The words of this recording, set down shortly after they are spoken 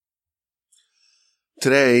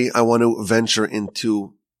Today, I want to venture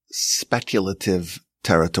into speculative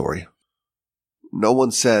territory. No one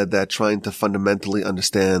said that trying to fundamentally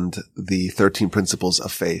understand the 13 principles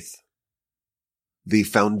of faith, the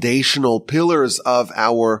foundational pillars of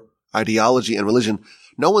our ideology and religion,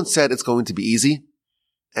 no one said it's going to be easy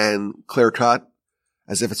and clear-cut,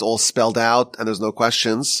 as if it's all spelled out and there's no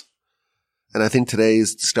questions. And I think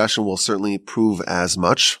today's discussion will certainly prove as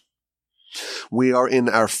much. We are in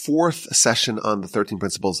our fourth session on the 13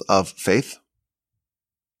 principles of faith.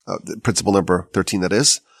 Principle number 13, that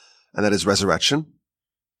is. And that is resurrection.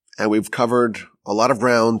 And we've covered a lot of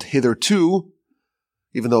ground hitherto,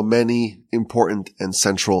 even though many important and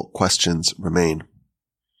central questions remain.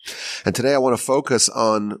 And today I want to focus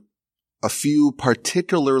on a few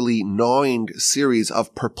particularly gnawing series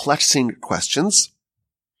of perplexing questions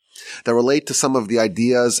that relate to some of the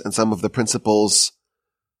ideas and some of the principles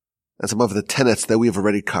and some of the tenets that we have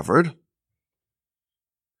already covered.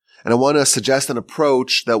 And I want to suggest an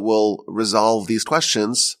approach that will resolve these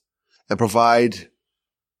questions and provide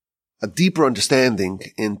a deeper understanding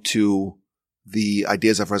into the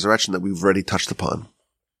ideas of resurrection that we've already touched upon.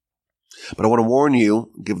 But I want to warn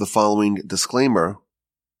you, give the following disclaimer,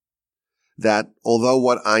 that although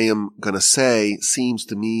what I am going to say seems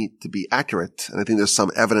to me to be accurate, and I think there's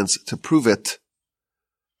some evidence to prove it,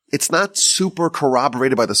 it's not super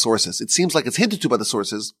corroborated by the sources. It seems like it's hinted to by the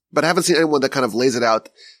sources, but I haven't seen anyone that kind of lays it out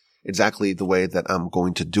exactly the way that I'm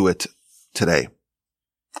going to do it today.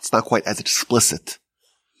 It's not quite as explicit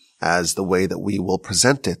as the way that we will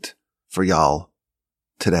present it for y'all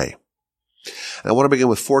today. And I want to begin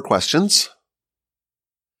with 4 questions,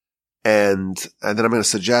 and then I'm going to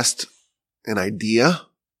suggest an idea,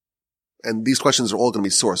 and these questions are all going to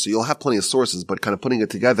be sourced. So you'll have plenty of sources, but kind of putting it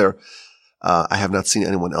together, I have not seen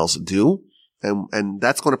anyone else do. And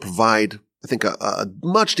that's going to provide, I think, a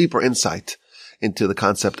much deeper insight into the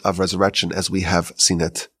concept of resurrection as we have seen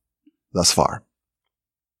it thus far.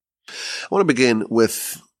 I want to begin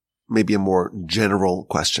with maybe a more general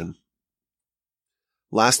question.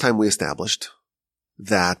 Last time we established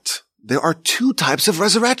that there are 2 types of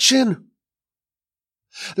resurrection.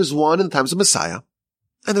 There's one in the times of Messiah,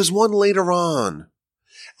 and there's one later on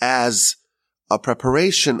as a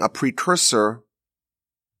preparation, a precursor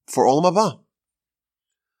for Olam Haba.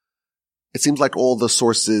 It seems like all the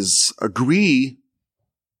sources agree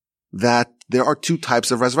that there are 2 types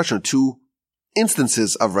of resurrection, 2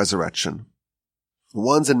 instances of resurrection.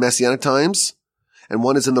 One's in Messianic times, and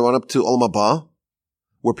one is in the run-up to Olam Haba,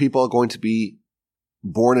 where people are going to be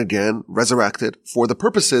born again, resurrected, for the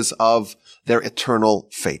purposes of their eternal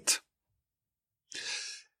fate.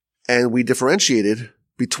 And we differentiated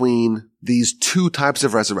between these 2 types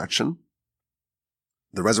of resurrection.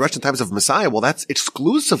 The resurrection types of Messiah, well, that's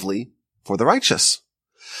exclusively for the righteous.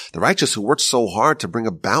 The righteous who worked so hard to bring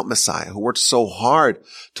about Messiah, who worked so hard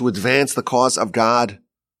to advance the cause of God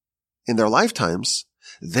in their lifetimes,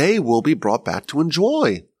 they will be brought back to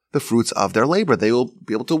enjoy the fruits of their labor. They will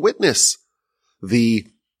be able to witness the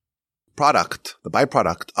product, the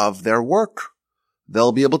byproduct of their work.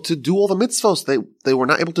 They'll be able to do all the mitzvos they were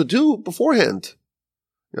not able to do beforehand.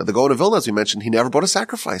 The Gaon of Vilna, as we mentioned, he never brought a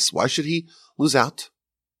sacrifice. Why should he lose out?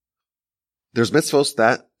 There's mitzvos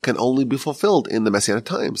that can only be fulfilled in the Messianic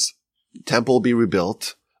times. Temple will be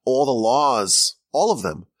rebuilt. All the laws, all of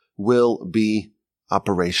them, will be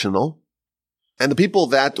operational. And the people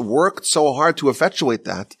that worked so hard to effectuate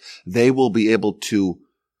that, they will be able to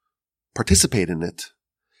participate in it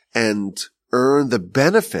and earn the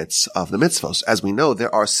benefits of the mitzvos. As we know,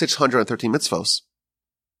 there are 613 mitzvos.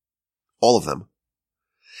 All of them.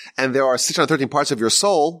 And there are 613 parts of your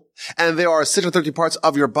soul, and there are 613 parts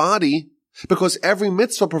of your body, because every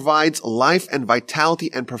mitzvah provides life and vitality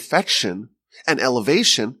and perfection and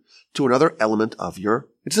elevation to another element of your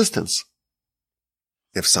existence.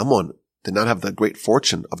 If someone did not have the great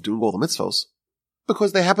fortune of doing all the mitzvos,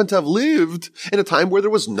 because they happen to have lived in a time where there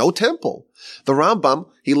was no temple. The Rambam,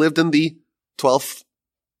 he lived in the 12th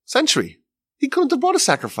century. He couldn't have brought a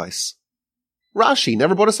sacrifice. Rashi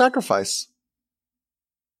never brought a sacrifice.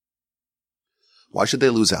 Why should they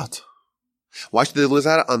lose out? Why should they lose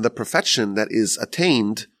out on the perfection that is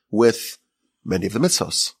attained with many of the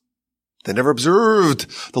mitzvos? They never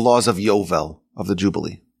observed the laws of Yovel, of the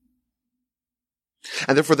Jubilee.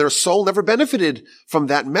 And therefore their soul never benefited from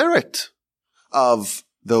that merit of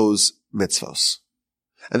those mitzvos.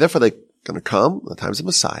 And therefore they're going to come in the times of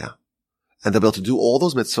Messiah, and they'll be able to do all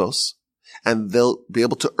those mitzvos, and they'll be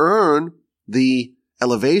able to earn the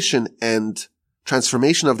elevation and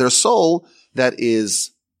transformation of their soul that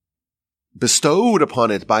is bestowed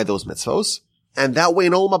upon it by those mitzvos. And that way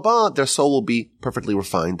in Olam Haba, their soul will be perfectly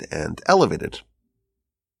refined and elevated.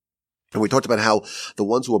 And we talked about how the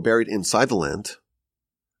ones who are buried inside the land,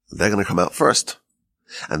 they're going to come out first.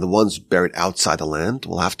 And the ones buried outside the land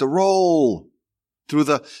will have to roll through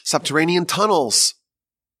the subterranean tunnels.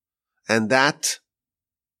 And that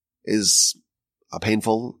is a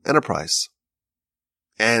painful enterprise.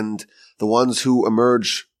 And the ones who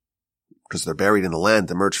emerge, because they're buried in the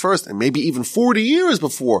land, emerge first, and maybe even 40 years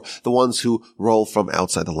before the ones who roll from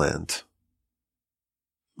outside the land.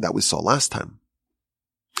 That we saw last time.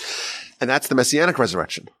 And that's the Messianic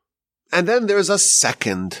resurrection. And then there's a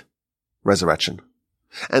second resurrection.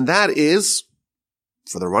 And that is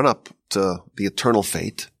for the run-up to the eternal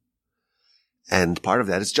fate. And part of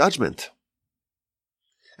that is judgment.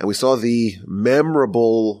 And we saw the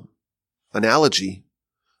memorable analogy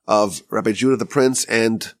of Rabbi Judah the Prince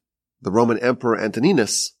and the Roman Emperor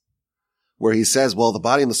Antoninus, where he says, well, the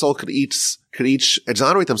body and the soul could each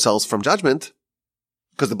exonerate themselves from judgment,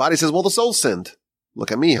 because the body says, well, the soul sinned.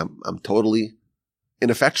 Look at me, I'm totally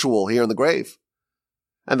ineffectual here in the grave.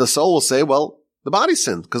 And the soul will say, well, the body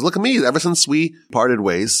sinned, because look at me, ever since we parted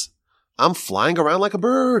ways, I'm flying around like a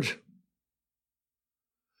bird.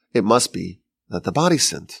 It must be that the body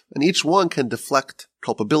sinned, and each one can deflect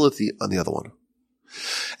culpability on the other one.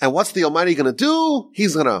 And what's the Almighty going to do?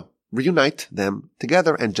 He's going to reunite them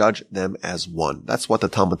together and judge them as one. That's what the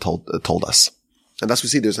Talmud told us. And thus we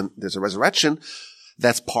see there's a resurrection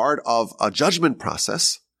that's part of a judgment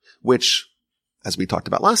process, which, as we talked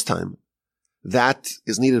about last time, that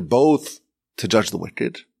is needed both to judge the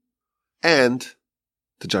wicked and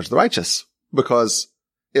to judge the righteous. Because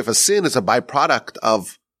if a sin is a byproduct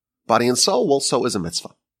of body and soul, well, so is a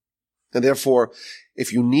mitzvah. And therefore,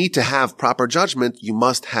 if you need to have proper judgment, you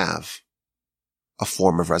must have a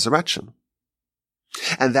form of resurrection.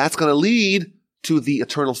 And that's going to lead to the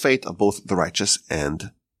eternal fate of both the righteous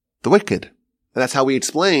and the wicked. And that's how we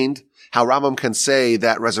explained how Rambam can say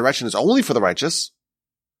that resurrection is only for the righteous.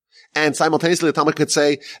 And simultaneously, the Talmud could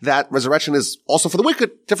say that resurrection is also for the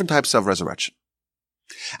wicked, different types of resurrection.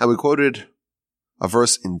 And we quoted a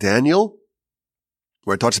verse in Daniel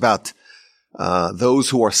where it talks about those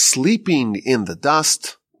who are sleeping in the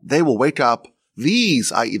dust, they will wake up,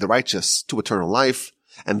 these, i.e. the righteous, to eternal life,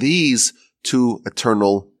 and these to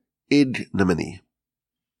eternal ignominy.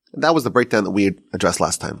 And that was the breakdown that we had addressed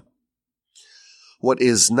last time. What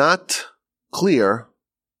is not clear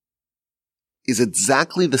is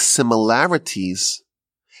exactly the similarities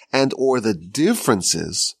and or the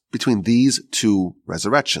differences between these two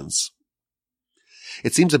resurrections.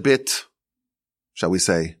 It seems a bit, shall we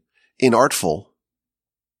say, inartful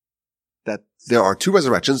that there are two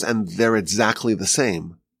resurrections and they're exactly the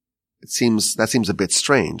same. That seems a bit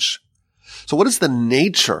strange. So what is the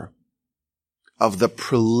nature of the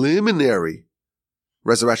preliminary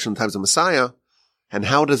resurrection in times of Messiah, and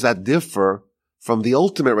how does that differ from the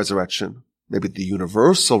ultimate resurrection, maybe the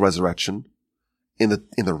universal resurrection in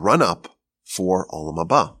the run-up for Olam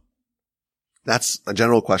Haba? That's a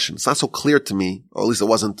general question. It's not so clear to me, or at least it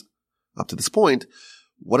wasn't up to this point.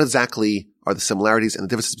 What exactly are the similarities and the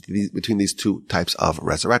differences between these two types of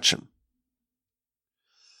resurrection?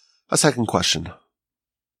 A second question.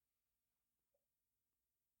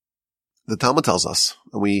 The Talmud tells us,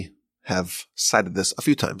 and we have cited this a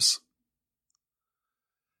few times,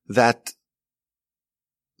 that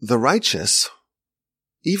the righteous,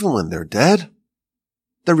 even when they're dead,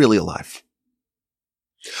 they're really alive.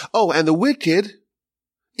 Oh, and the wicked,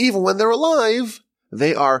 even when they're alive,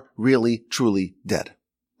 they are really, truly dead.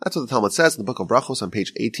 That's what the Talmud says in the book of Brachos on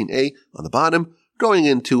page 18a on the bottom, going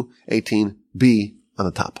into 18b on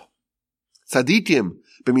the top. Tzadikim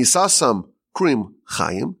b'misasam krim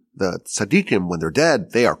chayim. The tzadikim, when they're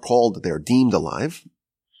dead, they are deemed alive.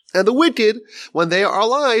 And the wicked, when they are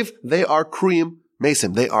alive, they are krim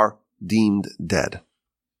mesim. They are deemed dead.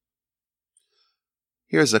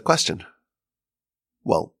 Here's a question.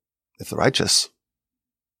 Well, if the righteous,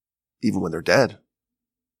 even when they're dead,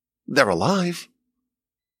 they're alive,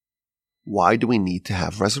 why do we need to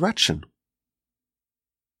have resurrection?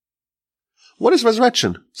 What is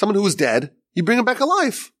resurrection? Someone who is dead, you bring him back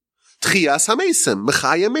alive. Tchias hamesim,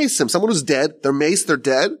 mechaya mesim. Someone who's dead, they're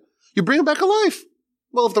dead, you bring him back alive.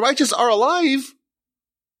 Well, if the righteous are alive,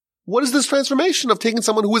 what is this transformation of taking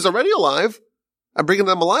someone who is already alive and bringing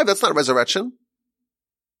them alive? That's not resurrection.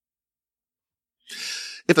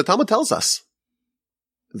 If the Talmud tells us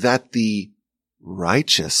that the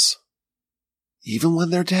righteous, even when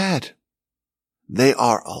they're dead, they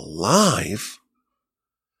are alive,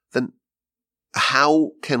 then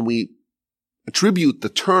how can we attribute the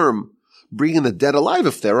term bringing the dead alive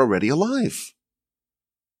if they're already alive?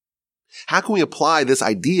 How can we apply this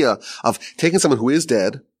idea of taking someone who is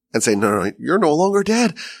dead and say, no, you're no longer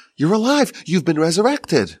dead. You're alive. You've been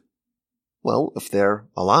resurrected. Well, if they're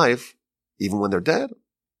alive, even when they're dead,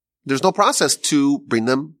 there's no process to bring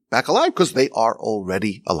them back alive because they are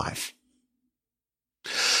already alive.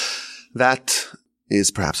 That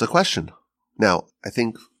is perhaps a question. Now, I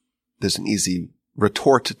think there's an easy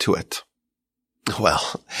retort to it.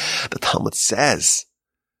 Well, the Talmud says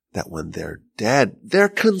that when they're dead, they're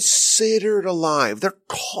considered alive. They're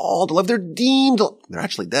called alive. They're deemed, they're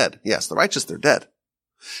actually dead. Yes, the righteous, they're dead.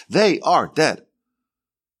 They are dead.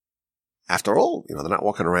 After all, they're not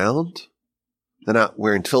walking around. They're not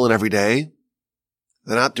wearing tefillin every day.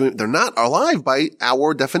 They're not alive by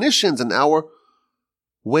our definitions and our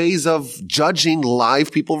ways of judging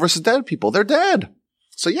live people versus dead people. They're dead.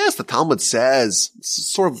 So yes, the Talmud says,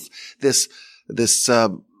 sort of this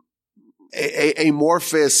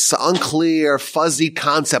amorphous, unclear, fuzzy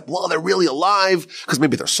concept. Well, they're really alive because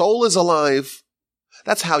maybe their soul is alive.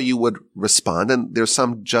 That's how you would respond. And there's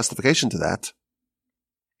some justification to that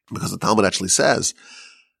because the Talmud actually says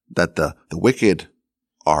that the wicked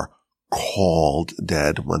are called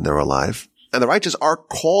dead when they're alive and the righteous are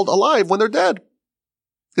called alive when they're dead.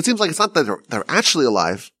 It seems like it's not that they're actually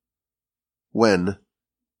alive when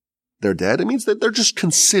they're dead. It means that they're just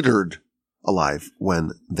considered alive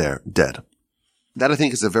when they're dead. That, I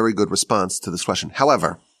think, is a very good response to this question.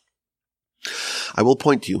 However, I will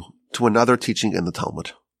point you to another teaching in the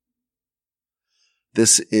Talmud.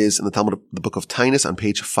 This is in the Talmud, the book of Tainus on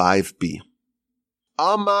page 5b.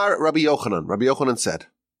 Amar Rabbi Yochanan. Rabbi Yochanan said,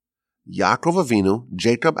 Yaakov Avinu,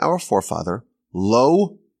 Jacob our forefather,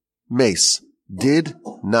 lo mace, did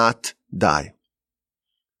not die.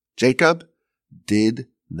 Jacob did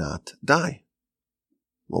not die.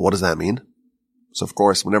 Well, what does that mean? So, of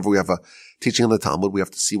course, whenever we have a teaching in the Talmud, we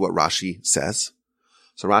have to see what Rashi says.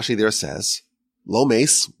 So Rashi there says, lo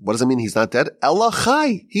mace, what does it mean he's not dead? Ela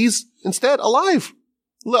chai, he's instead alive.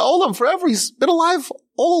 Le'olam, forever, he's been alive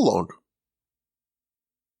all along.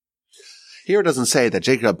 Here it doesn't say that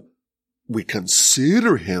Jacob, we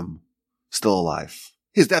consider him still alive.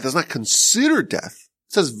 His death is not considered death.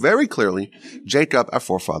 It says very clearly, Jacob, our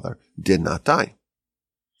forefather, did not die.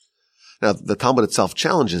 Now, the Talmud itself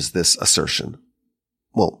challenges this assertion.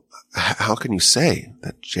 Well, how can you say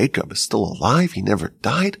that Jacob is still alive? He never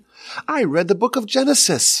died? I read the book of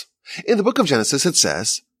Genesis. In the book of Genesis, it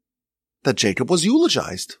says that Jacob was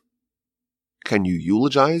eulogized. Can you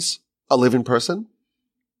eulogize a living person?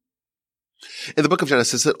 In the book of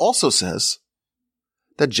Genesis, it also says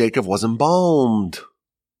that Jacob was embalmed.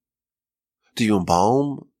 Do you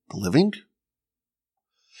embalm the living?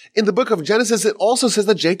 In the book of Genesis, it also says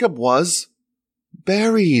that Jacob was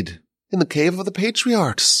buried in the cave of the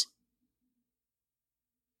patriarchs.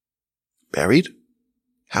 Buried?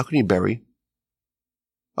 How can you bury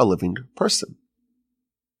a living person?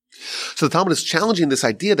 So the Talmud is challenging this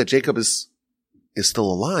idea that Jacob is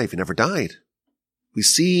still alive. He never died. We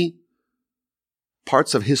see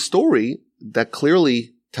parts of his story that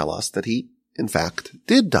clearly tell us that he, in fact,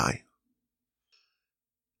 did die.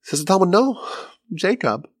 Says the Talmud, no,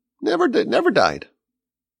 Jacob never died.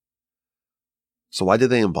 So why did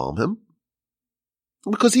they embalm him?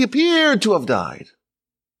 Because he appeared to have died.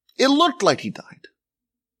 It looked like he died.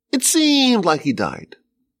 It seemed like he died.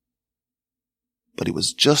 But he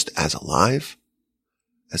was just as alive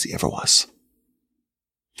as he ever was.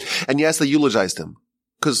 And yes, they eulogized him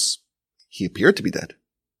because he appeared to be dead.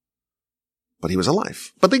 But he was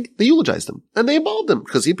alive. But they eulogized him and they embalmed him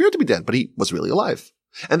because he appeared to be dead, but he was really alive.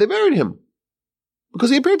 And they buried him because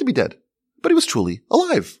he appeared to be dead, but he was truly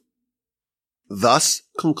alive. Thus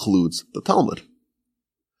concludes the Talmud.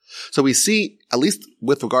 So we see, at least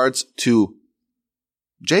with regards to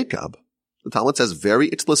Jacob, the Talmud says very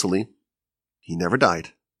explicitly, he never died.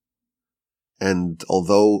 And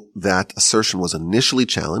although that assertion was initially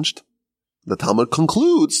challenged, the Talmud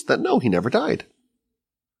concludes that no, he never died.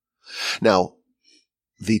 Now,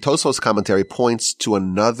 the Tosfos commentary points to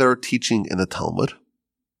another teaching in the Talmud.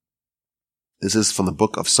 This is from the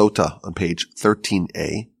book of Sota on page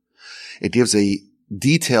 13a. It gives a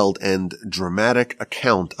detailed and dramatic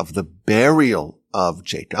account of the burial of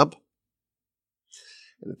Jacob.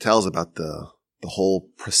 And it tells about the whole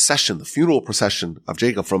procession, the funeral procession of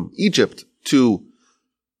Jacob from Egypt to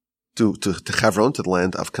Hebron, to the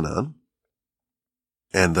land of Canaan.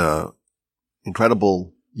 And the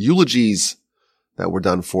incredible eulogies that were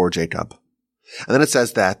done for Jacob. And then it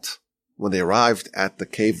says that when they arrived at the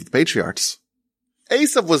cave of the patriarchs,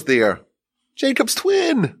 Esav was there, Jacob's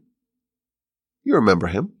twin. You remember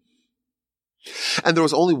him. And there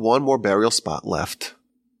was only one more burial spot left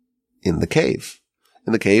in the cave.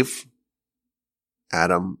 In the cave,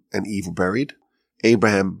 Adam and Eve were buried.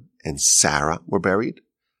 Abraham and Sarah were buried.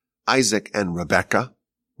 Isaac and Rebekah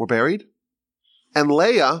were buried. And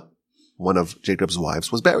Leah, one of Jacob's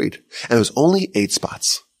wives, was buried. And there was only 8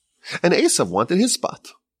 spots. And Esau wanted his spot.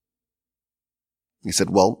 He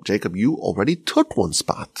said, well, Jacob, you already took 1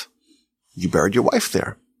 spot. You buried your wife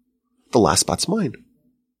there. The last spot's mine.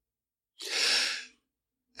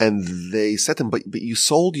 And they said to him, but you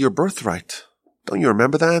sold your birthright. Don't you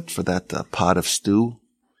remember that? For that pot of stew?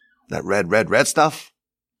 That red stuff?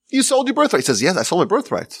 You sold your birthright. He says, yes, I sold my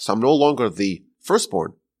birthright. So I'm no longer the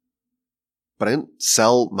firstborn. But I didn't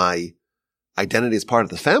sell my identity as part of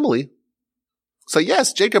the family. So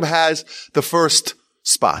yes, Jacob has the first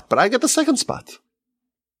spot, but I get the second spot.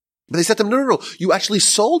 But they said to him, no. You actually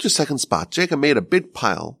sold your second spot. Jacob made a big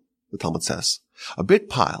pile, the Talmud says, a big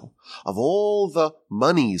pile of all the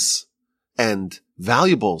monies and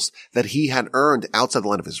valuables that he had earned outside the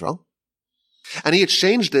land of Israel. And he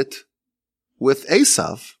exchanged it with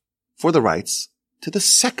Esau for the rights to the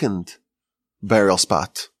second burial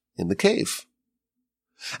spot in the cave.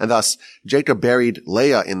 And thus, Jacob buried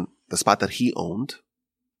Leah in the spot that he owned.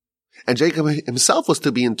 And Jacob himself was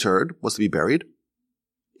to be interred, was to be buried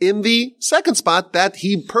in the second spot that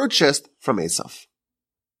he purchased from Esau.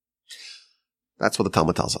 That's what the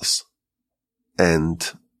Talmud tells us.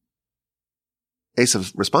 And Esau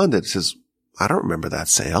responded, says, I don't remember that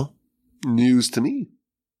sale. News to me.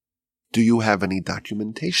 Do you have any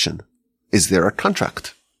documentation? Is there a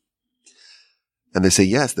contract? And they say,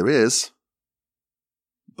 yes, there is.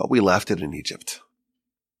 But we left it in Egypt.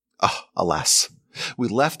 Ah, alas. We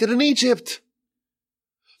left it in Egypt.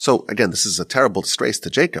 So again, this is a terrible disgrace to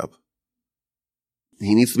Jacob.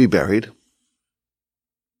 He needs to be buried.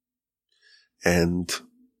 And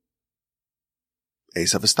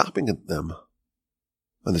Esau is stopping them.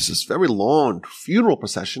 And there's this very long funeral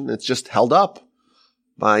procession. It's just held up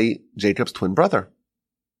by Jacob's twin brother.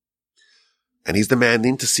 And he's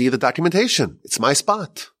demanding to see the documentation. It's my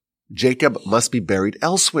spot. Jacob must be buried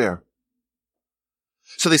elsewhere.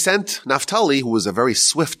 So they sent Naphtali, who was a very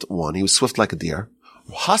swift one. He was swift like a deer,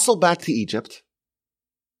 hustled back to Egypt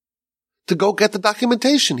to go get the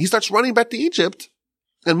documentation. He starts running back to Egypt.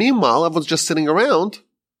 And meanwhile, everyone's just sitting around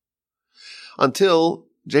until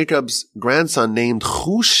Jacob's grandson named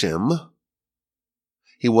Hushim,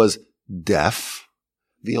 he was deaf,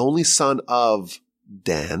 the only son of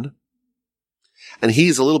Dan. And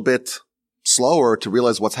he's a little bit slower to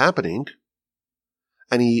realize what's happening.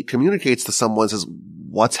 And he communicates to someone, says,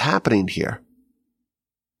 what's happening here?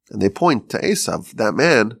 And they point to Esau, that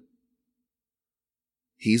man.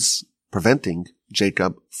 He's preventing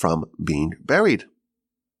Jacob from being buried.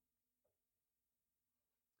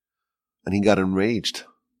 And he got enraged.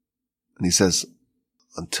 And he says,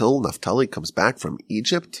 until Naphtali comes back from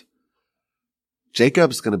Egypt,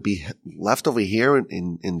 Jacob's going to be left over here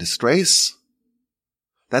in disgrace.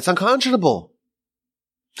 That's unconscionable.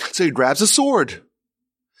 So he grabs a sword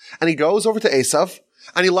and he goes over to Esau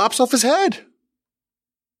and he lops off his head.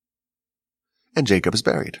 And Jacob is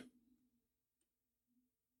buried.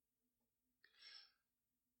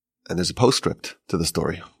 And there's a postscript to the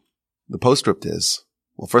story. The postscript is,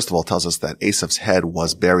 well, first of all, it tells us that Esau's head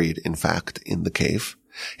was buried, in fact, in the cave.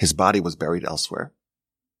 His body was buried elsewhere.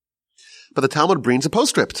 But the Talmud brings a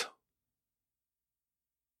postscript.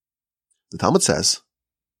 The Talmud says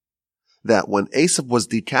that when Esau was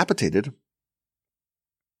decapitated,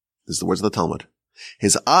 this is the words of the Talmud,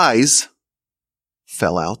 his eyes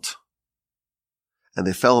fell out and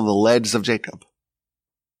they fell on the legs of Jacob.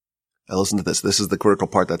 Now listen to this. This is the critical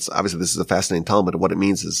part. This is a fascinating Talmud. And what it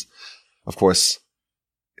means is, of course,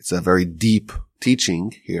 it's a very deep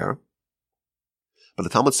teaching here. But the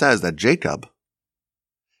Talmud says that Jacob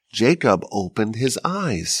opened his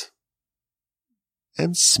eyes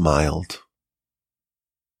and smiled.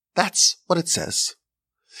 That's what it says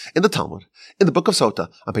in the Talmud, in the book of Sota,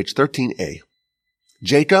 on page 13a.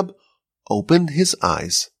 Jacob opened his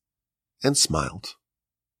eyes and smiled.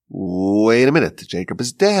 Wait a minute, Jacob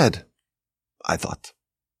is dead, I thought.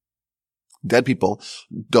 Dead people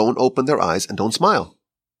don't open their eyes and don't smile.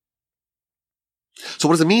 So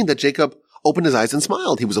what does it mean that Jacob opened his eyes and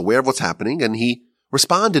smiled? He was aware of what's happening and he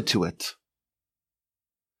responded to it.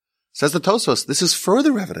 Says the Tosfos, this is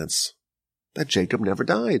further evidence that Jacob never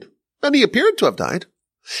died. And he appeared to have died.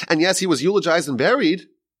 And yes, he was eulogized and buried.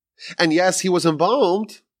 And yes, he was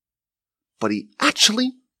embalmed. But he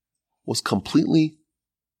actually was completely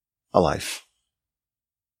alive.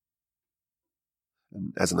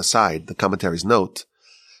 And as an aside, the commentaries note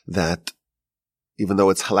that even though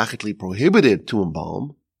it's halakhically prohibited to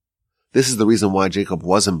embalm, this is the reason why Jacob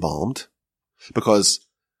was embalmed. Because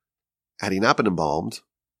had he not been embalmed,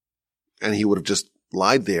 and he would have just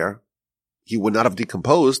lied there, he would not have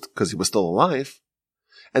decomposed because he was still alive.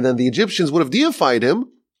 And then the Egyptians would have deified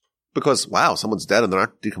him because, wow, someone's dead and they're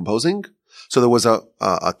not decomposing. So there was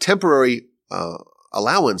a temporary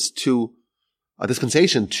allowance to a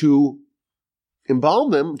dispensation to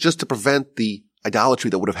embalm them just to prevent the idolatry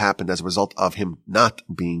that would have happened as a result of him not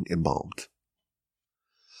being embalmed.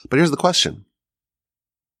 But here's the question.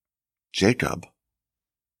 Jacob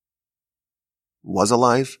was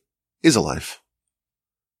alive, is alive.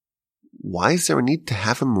 Why is there a need to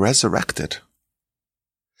have him resurrected?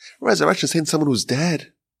 Resurrection is saying someone who's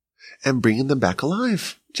dead and bringing them back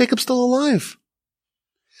alive. Jacob's still alive.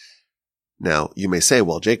 Now, you may say,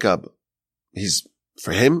 well, Jacob,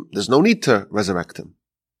 for him, there's no need to resurrect him.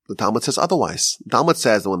 The Talmud says otherwise. The Talmud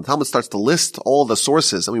says that when the Talmud starts to list all the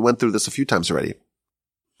sources, and we went through this a few times already,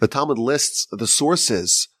 the Talmud lists the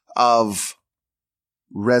sources of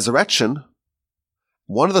resurrection.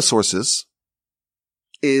 One of the sources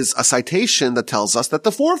is a citation that tells us that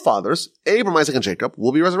the forefathers, Abraham, Isaac, and Jacob,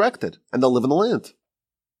 will be resurrected, and they'll live in the land.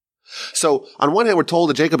 So, on one hand, we're told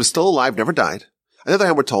that Jacob is still alive, never died. On the other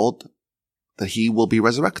hand, we're told that he will be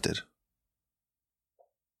resurrected.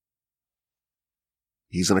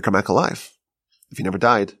 He's going to come back alive. If he never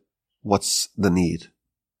died, what's the need?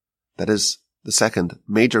 That is the second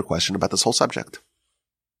major question about this whole subject.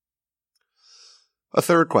 A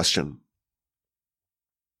third question.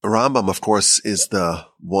 Rambam, of course, is the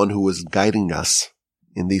one who is guiding us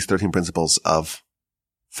in these 13 principles of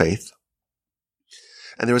faith.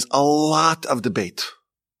 And there is a lot of debate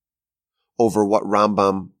over what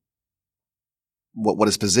Rambam, what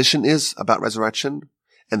his position is about resurrection,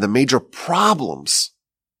 and the major problems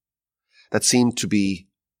that seem to be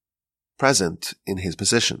present in his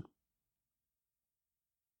position.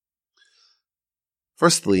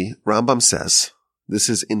 Firstly, Rambam says, this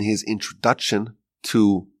is in his introduction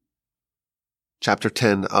to chapter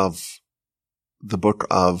 10 of the book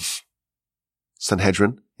of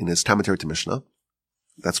Sanhedrin, in his commentary to Mishnah.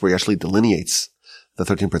 That's where he actually delineates the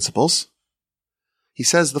 13 principles. He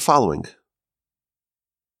says the following: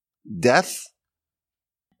 death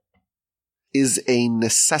is a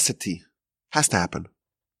necessity, has to happen.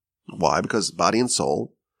 Why? Because body and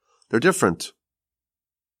soul, they're different.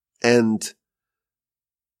 And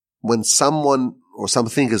when someone or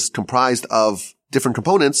something is comprised of different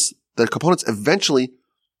components, the components eventually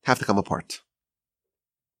have to come apart.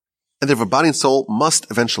 And therefore body and soul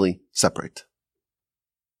must eventually separate.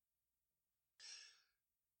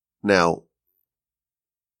 Now,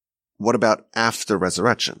 what about after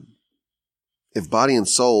resurrection? If body and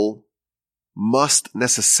soul must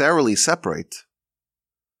necessarily separate,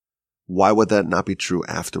 why would that not be true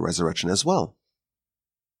after resurrection as well?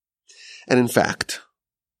 And in fact,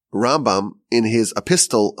 Rambam, in his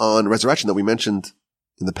epistle on resurrection that we mentioned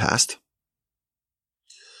in the past,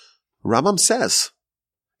 Rambam says,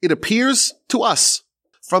 it appears to us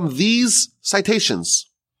from these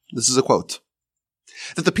citations, this is a quote,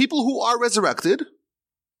 that the people who are resurrected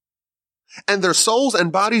and their souls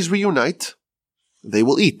and bodies reunite, they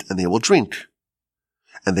will eat and they will drink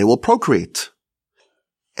and they will procreate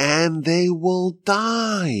and they will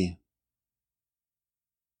die.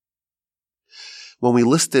 When we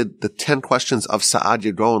listed the 10 questions of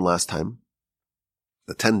Saadia Gaon last time,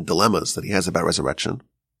 the 10 dilemmas that he has about resurrection,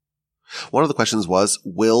 one of the questions was,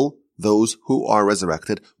 will those who are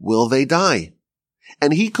resurrected, will they die?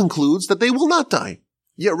 And he concludes that they will not die.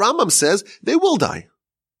 Yet Rambam says they will die.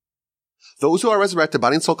 Those who are resurrected,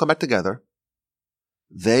 body and soul come back together.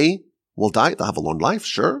 They will die. They'll have a long life,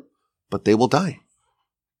 sure, but they will die.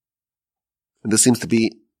 And this seems to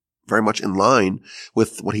be very much in line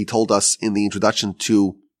with what he told us in the introduction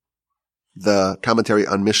to the commentary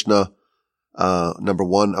on Mishnah number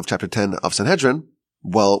 1 of chapter 10 of Sanhedrin.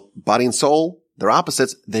 Well, body and soul, they're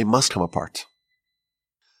opposites. They must come apart.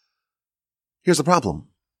 Here's the problem.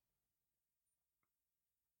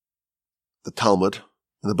 The Talmud,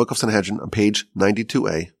 in the book of Sanhedrin, on page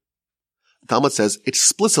 92a, the Talmud says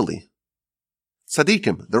explicitly,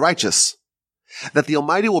 Tzaddikim, the righteous, that the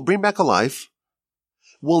Almighty will bring back alive,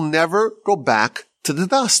 will never go back to the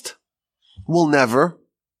dust. Will never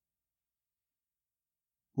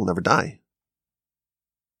die.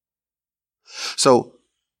 So,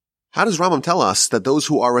 how does Rambam tell us that those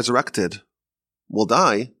who are resurrected will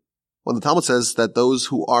die when the Talmud says that those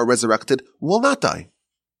who are resurrected will not die?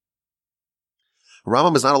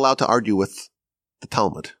 Rambam is not allowed to argue with the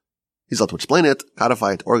Talmud. He's allowed to explain it,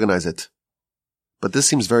 codify it, organize it. But this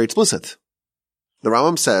seems very explicit. The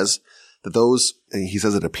Rambam says that he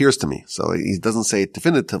says it appears to me, so he doesn't say it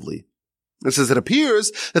definitively. It says it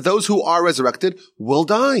appears that those who are resurrected will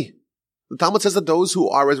die. The Talmud says that those who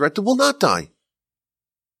are resurrected will not die.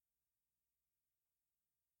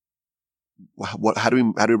 How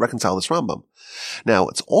do we reconcile this Rambam? Now,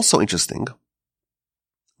 it's also interesting.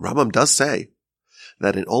 Rambam does say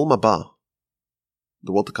that in Olam Haba,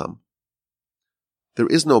 the world to come, there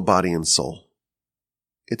is no body and soul.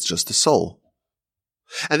 It's just a soul.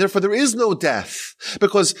 And therefore there is no death,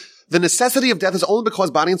 because the necessity of death is only because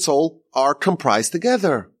body and soul are comprised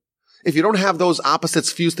together. If you don't have those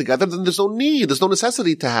opposites fused together, then there's no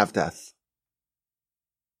necessity to have death.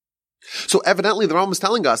 So evidently the Rambam is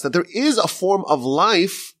telling us that there is a form of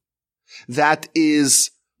life that is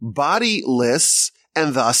bodiless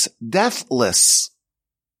and thus deathless.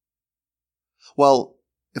 Well,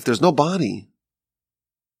 if there's no body,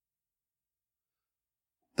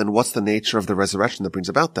 then what's the nature of the resurrection that brings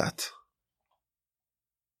about that?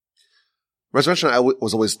 Resurrection, I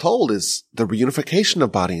was always told, is the reunification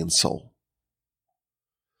of body and soul.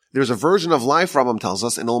 There's a version of life, Rambam tells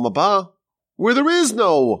us, in Olam Haba, where there is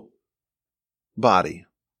no body.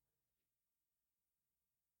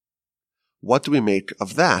 What do we make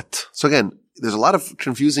of that? So again, there's a lot of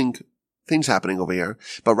confusing things happening over here,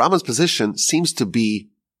 but Rambam's position seems to be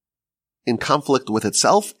in conflict with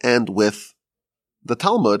itself and with the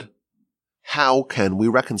Talmud. How can we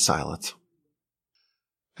reconcile it?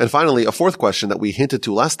 And finally, a fourth question that we hinted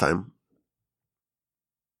to last time.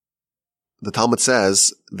 The Talmud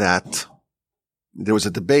says that there was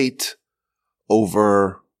a debate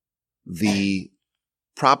over the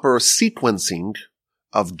proper sequencing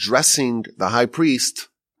of dressing the high priest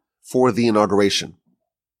for the inauguration.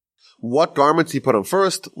 What garments he put on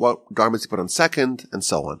first, what garments he put on second, and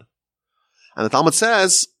so on. And the Talmud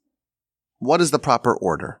says, what is the proper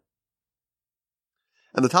order?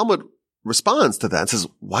 And the Talmud responds to that and says,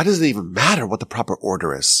 why does it even matter what the proper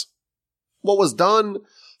order is? What was done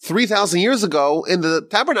 3,000 years ago in the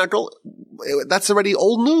tabernacle, that's already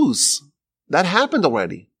old news. That happened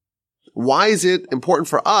already. Why is it important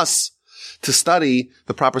for us to study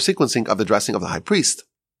the proper sequencing of the dressing of the high priest?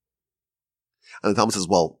 And the Talmud says,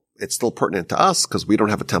 well, it's still pertinent to us because we don't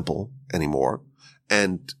have a temple anymore,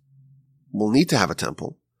 and we'll need to have a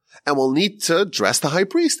temple, and we'll need to dress the high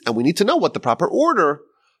priest, and we need to know what the proper order,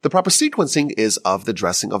 the proper sequencing is of the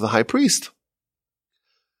dressing of the high priest.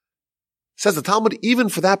 Says the Talmud, even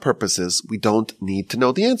for that purposes, we don't need to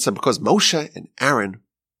know the answer, because Moshe and Aaron,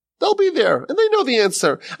 they'll be there, and they know the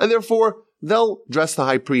answer, and therefore they'll dress the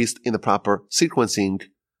high priest in the proper sequencing.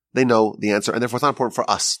 They know the answer, and therefore it's not important for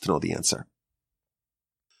us to know the answer.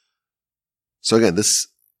 So again, this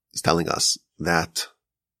is telling us that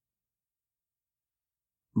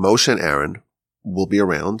Moshe and Aaron will be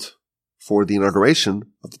around for the inauguration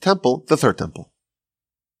of the temple, the third temple.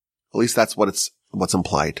 At least that's what's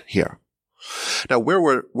implied here. Now, where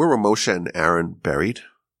were Moshe and Aaron buried?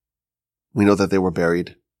 We know that they were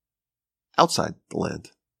buried outside the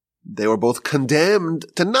land. They were both condemned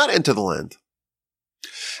to not enter the land.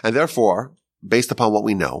 And therefore, based upon what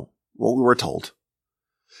we know, what we were told,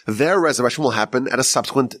 their resurrection will happen at a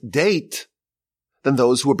subsequent date than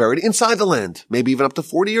those who were buried inside the land, maybe even up to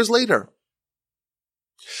 40 years later.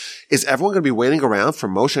 Is everyone going to be waiting around for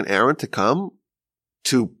Moshe and Aaron to come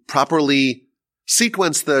to properly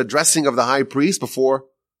sequence the dressing of the high priest before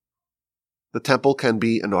the temple can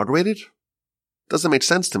be inaugurated? Doesn't make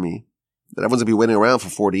sense to me that everyone's going to be waiting around for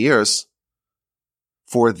 40 years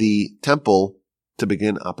for the temple to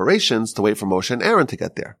begin operations to wait for Moshe and Aaron to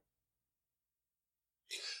get there.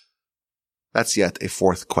 That's yet a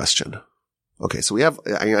fourth question. Okay, so we have,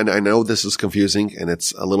 I know this is confusing and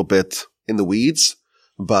it's a little bit in the weeds,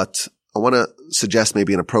 but I want to suggest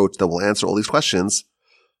maybe an approach that will answer all these questions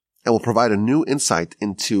and will provide a new insight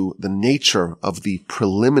into the nature of the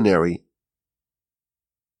preliminary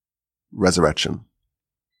resurrection.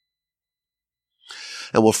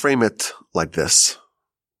 And we'll frame it like this.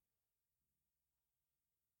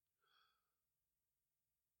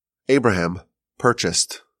 Abraham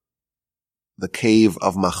purchased the cave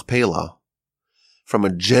of Machpelah from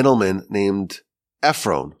a gentleman named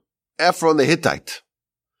Ephron the Hittite.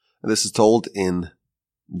 And this is told in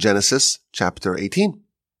Genesis chapter 18.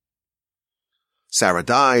 Sarah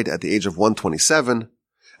died at the age of 127,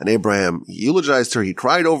 and Abraham eulogized her, he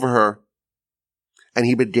cried over her, and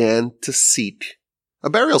he began to seek a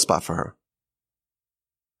burial spot for her.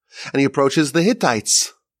 And he approaches the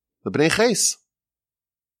Hittites, the Bnei Ches.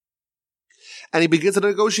 And he begins a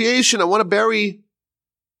negotiation. I want to bury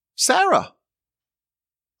Sarah.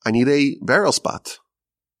 I need a burial spot.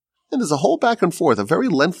 And there's a whole back and forth, a very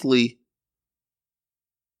lengthy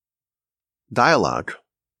dialogue.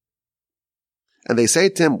 And they say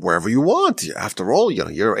to him, wherever you want. After all,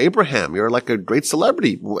 you're Abraham. You're like a great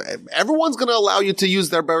celebrity. Everyone's going to allow you to use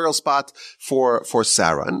their burial spot for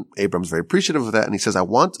Sarah. And Abram's very appreciative of that. And he says, I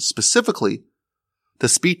want specifically to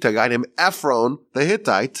speak to a guy named Ephron, the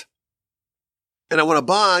Hittite. And I want to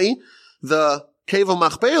buy the cave of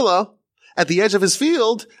Machpelah at the edge of his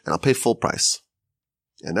field, and I'll pay full price.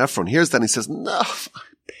 And Ephron hears that and he says, no, I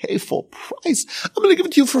pay full price. I'm going to give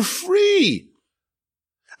it to you for free.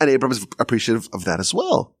 And Abram is appreciative of that as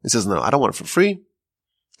well. He says, no, I don't want it for free.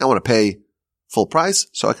 I want to pay full price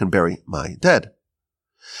so I can bury my dead.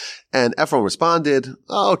 And Ephron responded,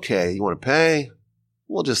 okay, you want to pay?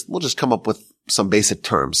 We'll just come up with some basic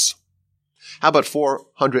terms. How about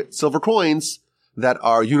 400 silver coins that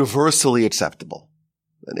are universally acceptable?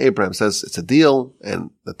 And Abraham says it's a deal,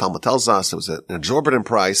 and the Talmud tells us it was an exorbitant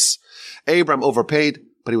price. Abraham overpaid,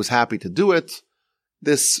 but he was happy to do it.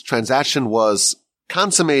 This transaction was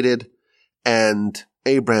consummated, and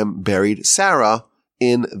Abraham buried Sarah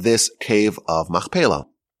in this cave of Machpelah.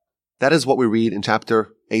 That is what we read in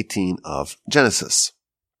chapter 18 of Genesis.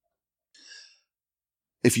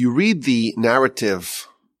 If you read the narrative,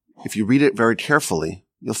 if you read it very carefully,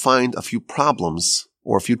 you'll find a few problems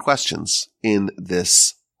or a few questions in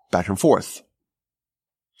this back and forth.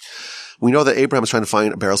 We know that Abraham is trying to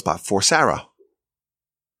find a burial spot for Sarah.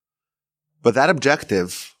 But that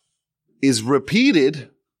objective is repeated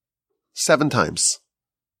 7 times.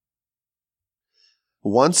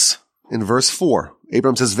 Once in verse 4,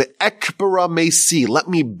 Abraham says, Ve'ekbara mesi, let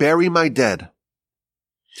me bury my dead.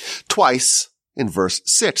 Twice in verse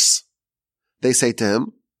 6, they say to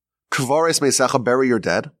him, Kvares mesecha, bury your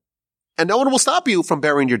dead, and no one will stop you from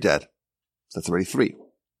burying your dead. That's already 3.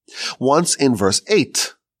 Once in verse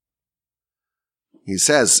 8, he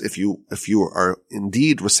says, if you are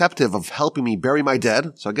indeed receptive of helping me bury my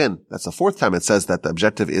dead, so again, that's the 4th time it says that the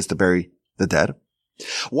objective is to bury the dead.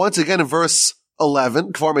 Once again in verse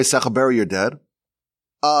 11, Kvar mesecha, bury your dead.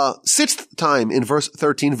 6th time in verse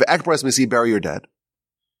 13, Ve'ekbras mesi, bury your dead.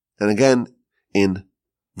 And again in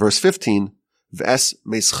verse 15, Ve'es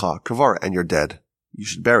meischa kvar, and your dead you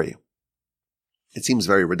should bury. It seems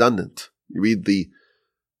very redundant. You read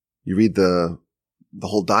the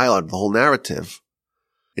whole dialogue, the whole narrative.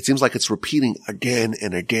 It seems like it's repeating again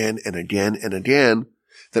and again and again and again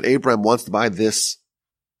that Abraham wants to buy this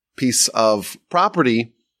piece of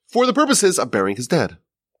property for the purposes of burying his dead.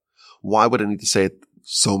 Why would I need to say it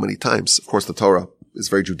so many times? Of course, the Torah is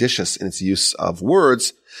very judicious in its use of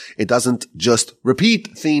words. It doesn't just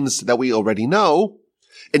repeat themes that we already know.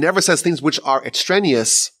 It never says things which are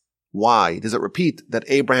extraneous. Why does it repeat that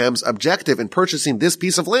Abraham's objective in purchasing this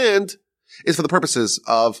piece of land is for the purposes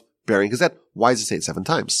of burying his dead? Why does it say it 7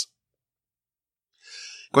 times?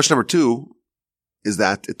 Question number 2 is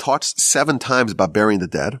that it talks 7 times about burying the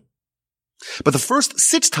dead, but the first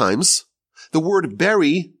 6 times the word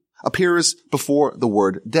bury appears before the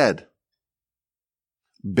word dead.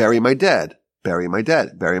 Bury my dead, bury my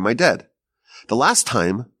dead, bury my dead. The last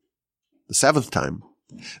time, the 7th time,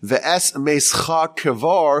 Ve'es meischa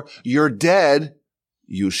kevar, your dead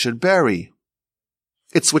you should bury.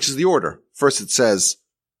 It switches the order. First it says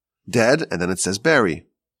dead, and then it says bury.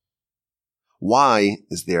 Why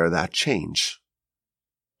is there that change?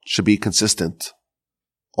 It should be consistent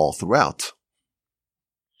all throughout.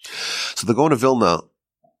 So the Gaon of Vilna,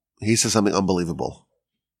 he says something unbelievable.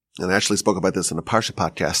 And I actually spoke about this in a Parsha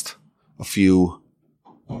podcast a few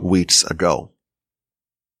weeks ago.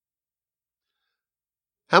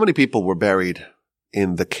 How many people were buried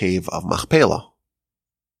in the cave of Machpelah?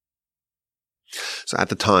 So at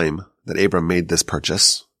the time that Abram made this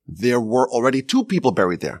purchase, there were already 2 people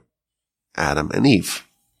buried there, Adam and Eve.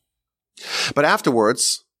 But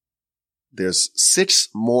afterwards, there's 6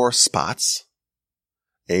 more spots,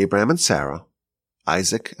 Abraham and Sarah,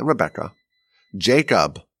 Isaac and Rebekah,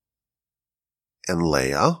 Jacob and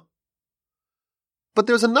Leah. But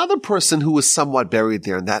there's another person who is somewhat buried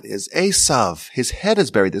there, and that is Esav. His head is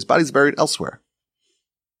buried. His body is buried elsewhere.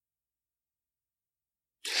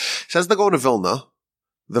 Says the Gaon of Vilna,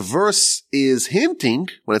 the verse is hinting,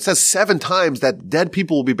 when it says 7 times that dead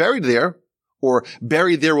people will be buried there, or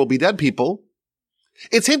buried there will be dead people,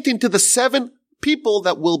 it's hinting to the 7 people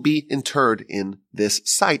that will be interred in this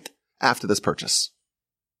site after this purchase.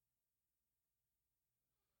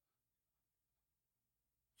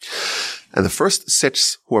 And the first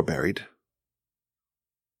 6 who are buried,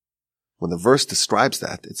 when the verse describes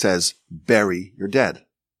that, it says, bury your dead.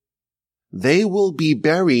 They will be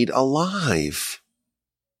buried alive.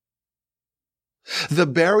 The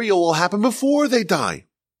burial will happen before they die,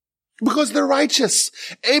 because they're righteous.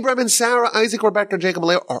 Abraham and Sarah, Isaac, Rebekah, Jacob, and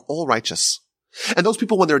Leah are all righteous. And those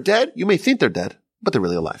people, when they're dead, you may think they're dead, but they're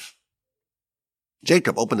really alive.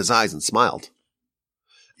 Jacob opened his eyes and smiled.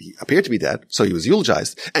 He appeared to be dead, so he was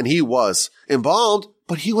eulogized, and he was embalmed,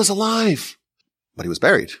 but he was alive. But he was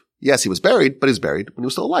buried. Yes, he was buried, but he was buried when he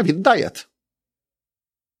was still alive. He didn't die yet.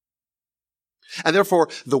 And therefore,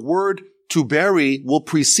 the word to bury will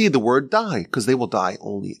precede the word die, because they will die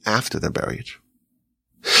only after they're buried.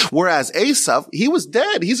 Whereas Esav, he was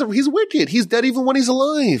dead. He's wicked. He's dead even when he's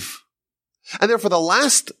alive. And therefore,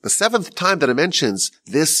 the seventh time that it mentions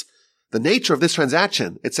this, the nature of this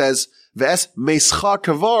transaction, it says, Ves meischa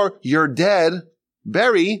kavar, you're dead,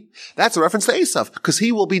 bury. That's a reference to Esav, because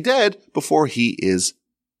he will be dead before he is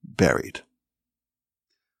buried.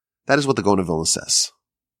 That is what the Gaon of Vilna says.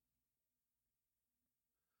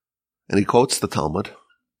 And he quotes the Talmud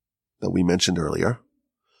that we mentioned earlier,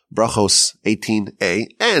 Brachos 18a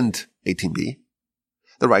and 18b.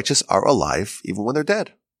 The righteous are alive even when they're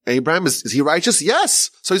dead. Abraham, is he righteous?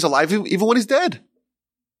 Yes. So he's alive even when he's dead.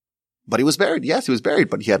 But he was buried. Yes, he was buried,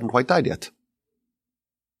 but he hadn't quite died yet.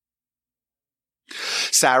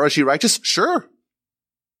 Sarah, is she righteous? Sure.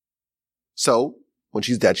 So when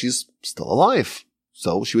she's dead, she's still alive.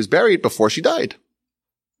 So she was buried before she died.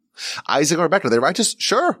 Isaac and Rebekah, are they righteous?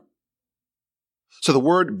 Sure. So the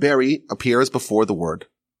word bury appears before the word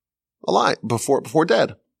alive, before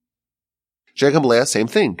dead. Jacob and Leah, same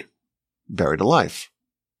thing. Buried alive.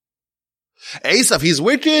 Esav, he's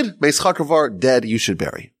wicked. Meischa kavar, dead, you should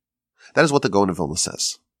bury. That is what the Gaon of Vilna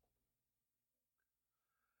says.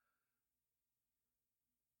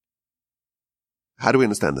 How do we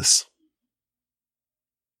understand this?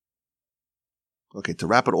 Okay, to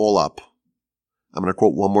wrap it all up, I'm going to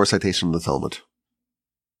quote one more citation from the Talmud.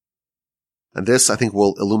 And this, I think,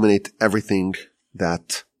 will illuminate everything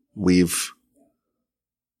that we've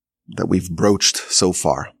broached so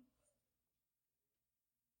far.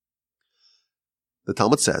 The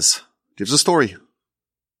Talmud says, gives a story.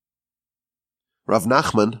 Rav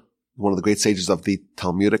Nachman, one of the great sages of the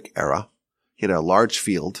Talmudic era, he had a large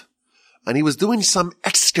field, and he was doing some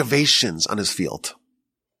excavations on his field.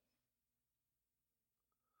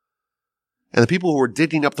 And the people who were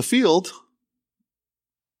digging up the field,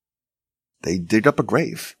 they digged up a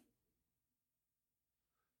grave.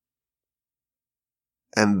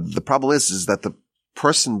 And the problem is that the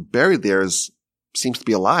person buried there seems to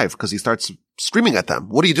be alive, because he starts screaming at them.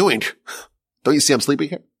 What are you doing? Don't you see I'm sleeping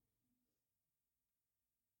here?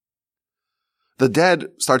 The dead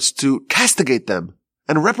starts to castigate them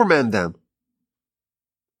and reprimand them.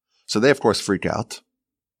 So they, of course, freak out.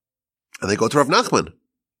 And they go to Rav Nachman.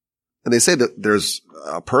 And they say that there's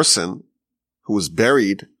a person who was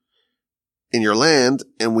buried in your land,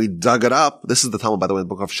 and we dug it up. This is the Talmud, by the way, in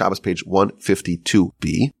the book of Shabbos, page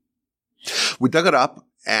 152b. We dug it up,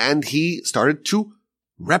 and he started to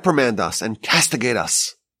reprimand us and castigate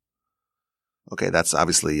us. Okay, that's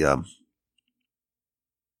obviously,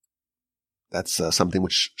 something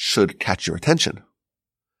which should catch your attention.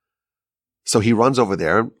 So he runs over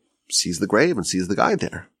there and sees the grave and sees the guy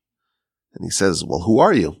there. And he says, well, who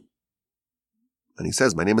are you? And he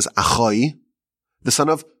says, my name is Achai, the son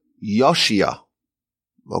of Yoshia.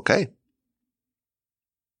 Okay.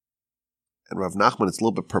 And Rav Nachman is a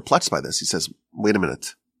little bit perplexed by this. He says, wait a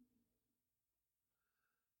minute.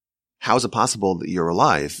 How is it possible that you're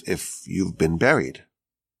alive if you've been buried?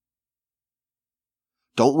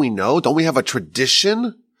 Don't we know? Don't we have a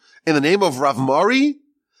tradition in the name of Rav Mari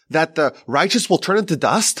that the righteous will turn into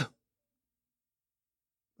dust?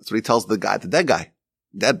 That's what he tells the dead guy.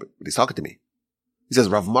 Dead, but he's talking to me. He says,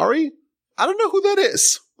 Rav Mari? I don't know who that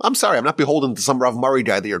is. I'm sorry, I'm not beholden to some Rav Mari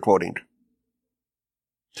guy that you're quoting.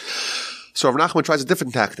 So Rav Nachman tries a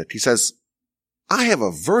different tactic. He says, I have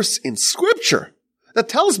a verse in scripture that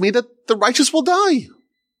tells me that the righteous will die.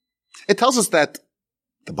 It tells us that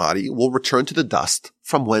the body will return to the dust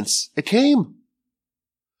from whence it came.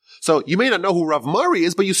 So you may not know who Rav Mari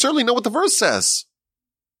is, but you certainly know what the verse says.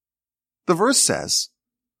 The verse says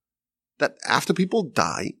that after people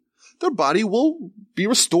die, their body will be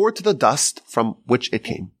restored to the dust from which it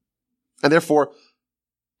came. And therefore,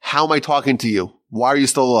 how am I talking to you? Why are you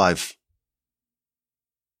still alive?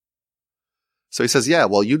 So he says, yeah,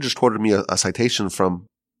 well, you just quoted me a citation from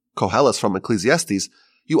Koheles, from Ecclesiastes.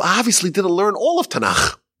 You obviously didn't learn all of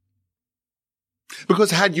Tanakh.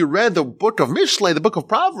 Because had you read the book of Mishlei, the book of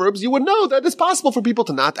Proverbs, you would know that it's possible for people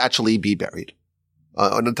to not actually be buried,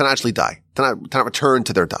 to not actually die, to not return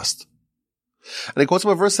to their dust. And he quotes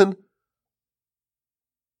him a verse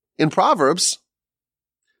in Proverbs,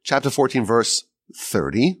 chapter 14, verse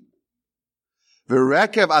 30.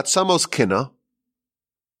 V'rekev atzamos kina.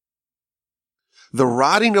 The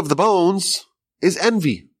rotting of the bones is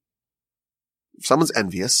envy. If someone's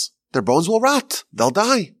envious, their bones will rot. They'll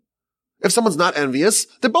die. If someone's not envious,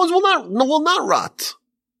 their bones will not rot.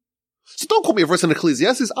 So don't quote me a verse in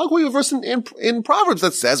Ecclesiastes. I'll quote you a verse in Proverbs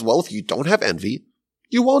that says, well, if you don't have envy,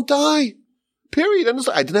 you won't die. Period. And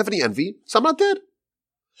I didn't have any envy, so I'm not dead.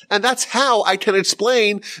 And that's how I can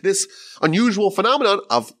explain this unusual phenomenon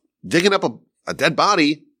of digging up a dead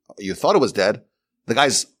body. You thought it was dead. The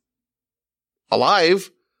guy's alive.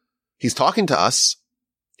 He's talking to us.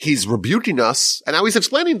 He's rebuking us. And now he's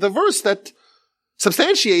explaining the verse that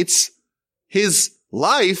substantiates his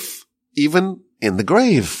life even in the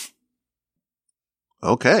grave.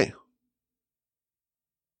 Okay.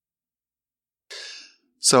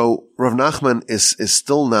 So Rav Nachman is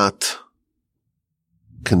still not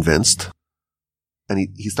convinced, and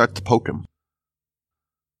he starts to poke him.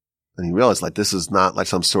 And he realized, like, this is not like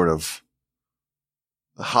some sort of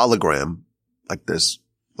a hologram, like this,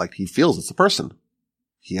 like he feels it's a person.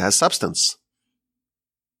 He has substance.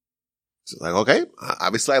 So like, okay,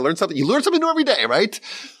 obviously I learned something. You learn something new every day, right?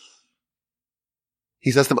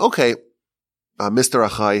 He says to him, okay, Mr.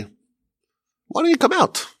 Achai, why don't you come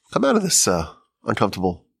out? Come out of this,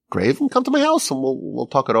 uncomfortable grave and come to my house and we'll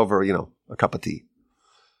talk it over, a cup of tea.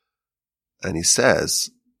 And he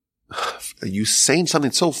says, are you saying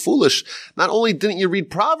something so foolish? Not only didn't you read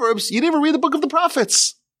Proverbs, you didn't even read the book of the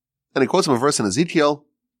prophets. And he quotes him a verse in Ezekiel.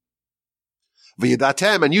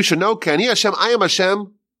 V'yidatem, and you should know, K'ani Hashem, I am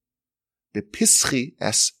Hashem. Bepischi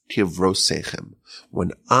es kivrosechem.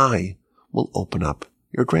 When I will open up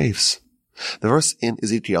your graves. The verse in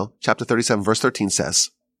Ezekiel, chapter 37, verse 13 says,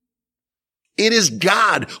 it is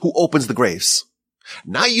God who opens the graves,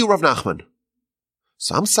 not you, Rav Nachman.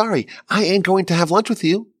 So I'm sorry, I ain't going to have lunch with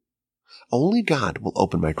you. Only God will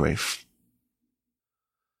open my grave.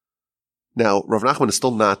 Now, Rav Nachman is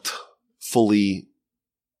still not fully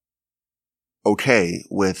okay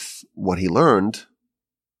with what he learned.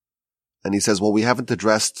 And he says, well, we haven't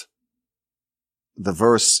addressed the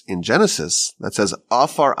verse in Genesis that says,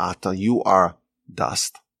 Afar ata, you are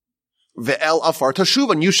dust. Ve'el afar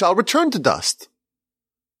tashuv, and you shall return to dust.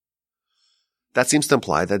 That seems to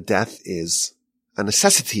imply that death is a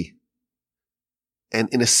necessity, an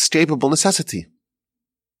inescapable necessity.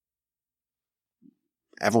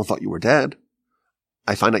 Everyone thought you were dead.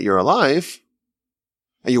 I find out you're alive,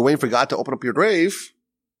 and you're waiting for God to open up your grave.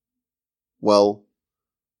 Well,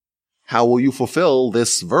 how will you fulfill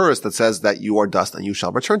this verse that says that you are dust and you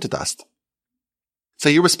shall return to dust? So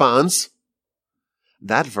he responds,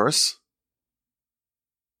 that verse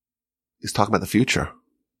is talking about the future.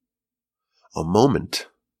 A moment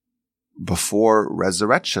before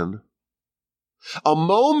resurrection. A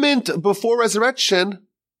moment before resurrection,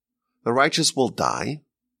 the righteous will die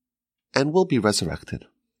and will be resurrected.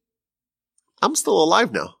 I'm still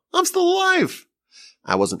alive now. I'm still alive.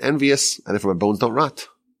 I wasn't envious, and therefore my bones don't rot.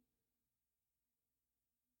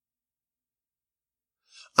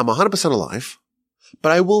 I'm 100% alive,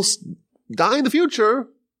 but I will die in the future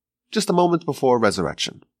just a moment before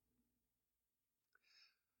resurrection.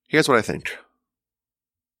 Here's what I think.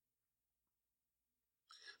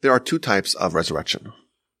 There are two types of resurrection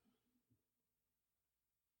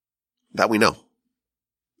that we know.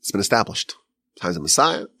 It's been established. Times of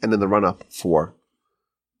Messiah and then the run-up for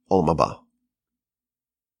Olam Haba.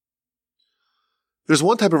 There's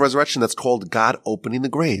one type of resurrection that's called God opening the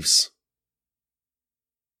graves.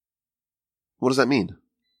 What does that mean?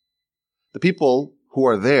 The people who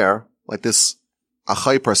are there, like this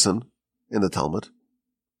Achai person in the Talmud,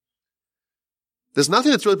 there's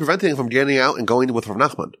nothing that's really preventing him from getting out and going with Rav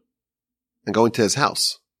Nachman and going to his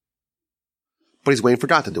house. But he's waiting for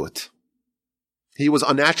God to do it. He was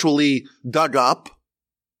unnaturally dug up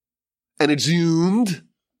and exhumed,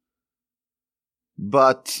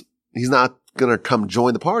 but he's not going to come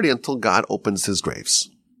join the party until God opens his grave.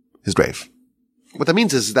 What that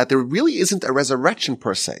means is that there really isn't a resurrection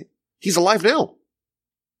per se. He's alive now.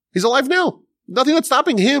 He's alive now. Nothing that's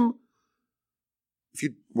stopping him. If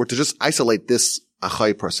you were to just isolate this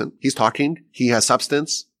Achai person, he's talking, he has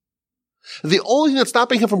substance. The only thing that's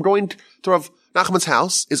stopping him from going to Rav Nachman's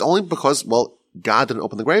house is only because, well, God didn't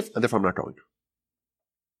open the grave, and therefore I'm not going.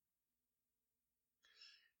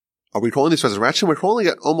 Are we calling this resurrection? We're calling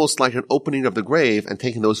it almost like an opening of the grave and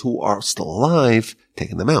taking those who are still alive,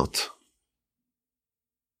 taking them out.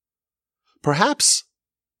 Perhaps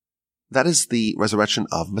that is the resurrection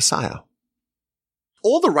of Messiah.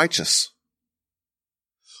 All the righteous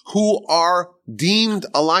who are deemed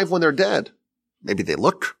alive when they're dead, maybe they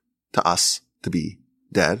look to us to be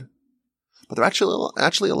dead, but they're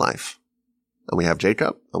actually alive. And we have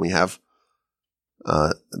Jacob, and we have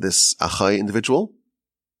this Achai individual.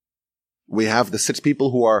 We have the 6 people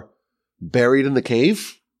who are buried in the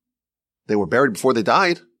cave. They were buried before they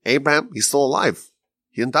died. Abraham, he's still alive.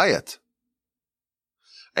 He didn't die yet.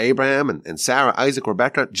 Abraham and Sarah, Isaac,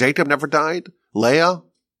 Rebekah, Jacob never died. Leah,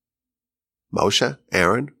 Moshe,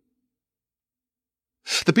 Aaron.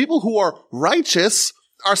 The people who are righteous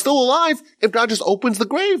are still alive. If God just opens the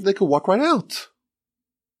grave, they can walk right out.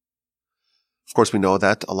 Of course, we know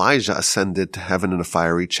that Elijah ascended to heaven in a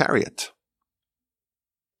fiery chariot.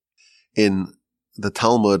 In the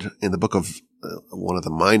Talmud, in the book of one of the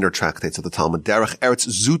minor tractates of the Talmud, Derech Eretz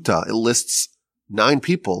Zuta, it lists 9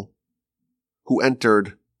 people who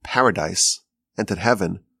entered paradise, entered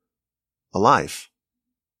heaven, alive.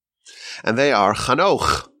 And they are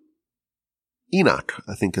Chanoch, Enoch,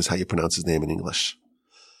 I think is how you pronounce his name in English.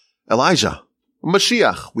 Elijah,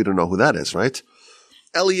 Mashiach, we don't know who that is, right?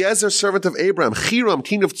 Eliezer, servant of Abraham, Chiram,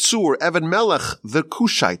 king of Tzur, Evan Melech, the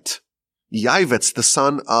Cushite, Yavitz, the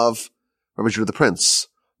son of Rabbi Judah the prince,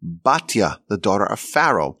 Batya, the daughter of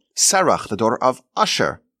Pharaoh, Serach, the daughter of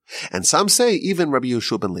Asher, and some say even Rabbi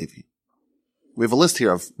Yehoshua ben Levi. We have a list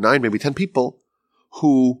here of 9, maybe 10 people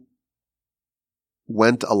who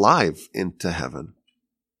went alive into heaven.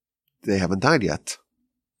 They haven't died yet.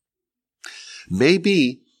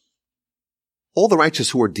 Maybe all the righteous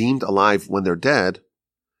who are deemed alive when they're dead,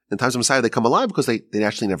 in times of Messiah, they come alive because they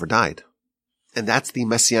actually never died. And that's the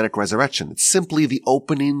messianic resurrection. It's simply the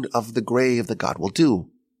opening of the grave that God will do.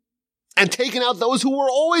 And taking out those who were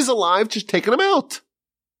always alive, just taking them out.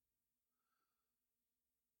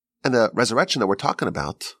 And the resurrection that we're talking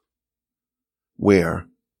about, where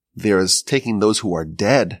there is taking those who are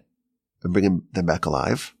dead and bringing them back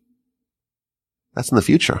alive, that's in the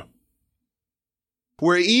future.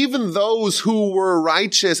 Where even those who were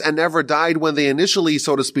righteous and never died when they initially,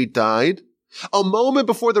 so to speak, died, a moment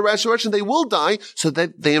before the resurrection, they will die so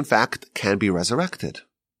that they, in fact, can be resurrected.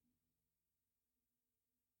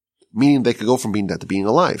 Meaning they could go from being dead to being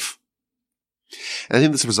alive. And I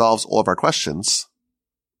think this resolves all of our questions.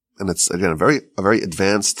 And it's, again, a very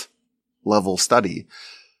advanced level study.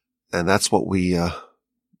 And that's what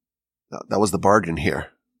that was the bargain here.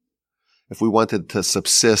 If we wanted to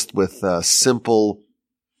subsist with simple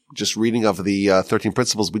just reading of the 13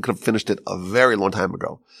 principles, we could have finished it a very long time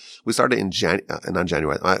ago. We started in not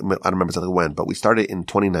January, I don't remember exactly when, but we started in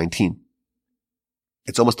 2019.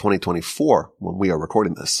 It's almost 2024 when we are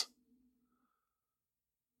recording this.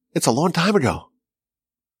 It's a long time ago.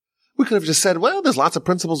 We could have just said, well, there's lots of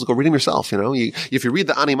principles, go read them yourself, if you read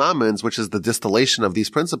the Ani Ma'amins, which is the distillation of these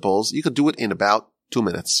principles, you could do it in about 2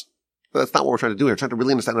 minutes. But that's not what we're trying to do here. We're trying to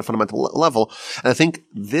really understand at a fundamental level. And I think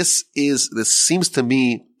this seems to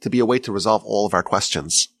me to be a way to resolve all of our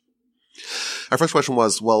questions. Our first question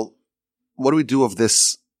was, well, what do we do of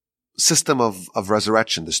this system of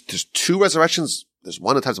resurrection? There's 2 resurrections. There's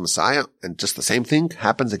one at the times of Messiah, and just the same thing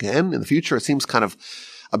happens again in the future. It seems kind of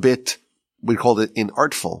a bit, we called it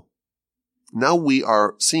inartful. Now we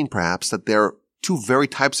are seeing perhaps that there are 2 very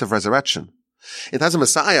types of resurrection. In times of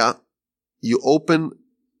Messiah, you open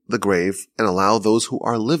the grave and allow those who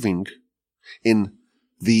are living in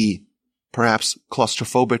the perhaps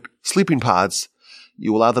claustrophobic sleeping pods,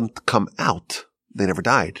 you allow them to come out. They never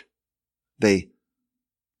died. They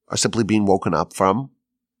are simply being woken up from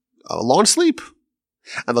a long sleep.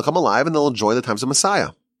 And they'll come alive and they'll enjoy the times of Messiah.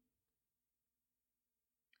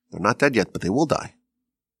 They're not dead yet, but they will die.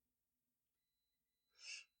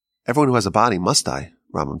 Everyone who has a body must die,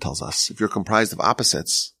 Rambam tells us. If you're comprised of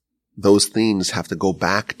opposites, those things have to go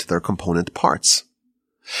back to their component parts.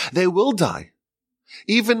 They will die.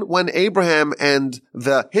 Even when Abraham and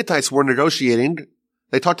the Hittites were negotiating,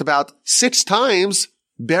 they talked about 6 times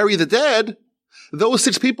bury the dead. Those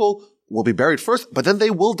 6 people will be buried first, but then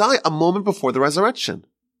they will die a moment before the resurrection.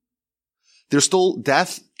 There's still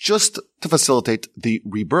death just to facilitate the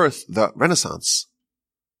rebirth, the renaissance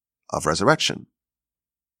of resurrection.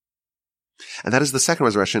 And that is the second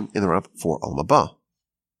resurrection in the run-up for Olam Haba.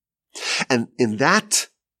 And in that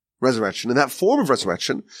resurrection, in that form of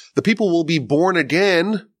resurrection, the people will be born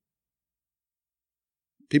again.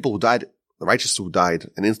 People who died, the righteous who died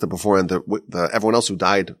an instant beforehand, everyone else who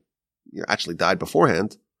died, actually died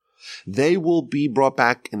beforehand, they will be brought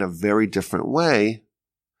back in a very different way,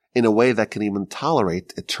 in a way that can even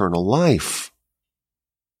tolerate eternal life.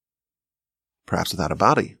 Perhaps without a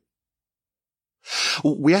body.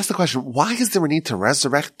 We ask the question, why is there a need to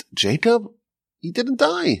resurrect Jacob? He didn't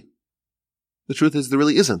die. The truth is, there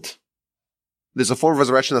really isn't. There's a form of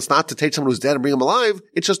resurrection that's not to take someone who's dead and bring him alive.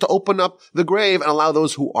 It's just to open up the grave and allow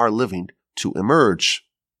those who are living to emerge.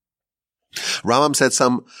 Rambam said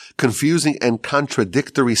some confusing and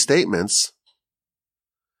contradictory statements.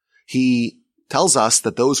 He tells us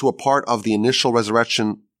that those who are part of the initial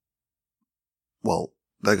resurrection well,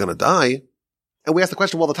 they're going to die. And we ask the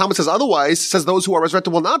question, well, the Talmud says otherwise, says those who are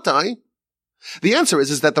resurrected will not die. The answer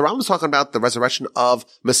is that the Rambam is talking about the resurrection of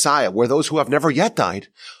Messiah, where those who have never yet died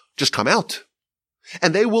just come out.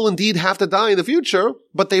 And they will indeed have to die in the future,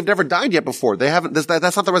 but they've never died yet before. They haven't,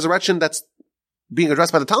 that's not the resurrection that's being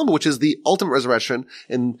addressed by the Talmud, which is the ultimate resurrection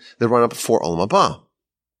in the run-up for Olam Haba.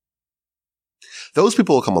 Those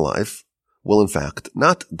people who come alive will in fact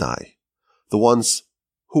not die. The ones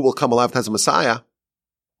who will come alive as a Messiah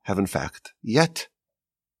have in fact yet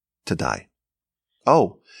to die.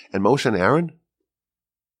 Oh, and Moshe and Aaron,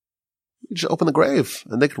 you just open the grave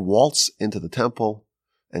and they can waltz into the temple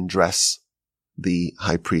and dress the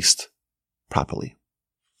high priest properly.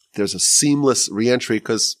 There's a seamless re-entry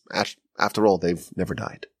because after all, they've never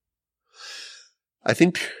died. I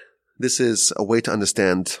think this is a way to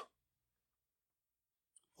understand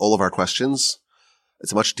all of our questions.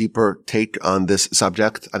 It's a much deeper take on this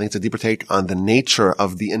subject. I think it's a deeper take on the nature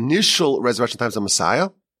of the initial resurrection times of Messiah.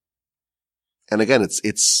 And again,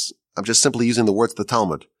 I'm just simply using the words of the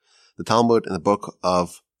Talmud. The Talmud in the book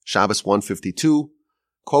of Shabbos 152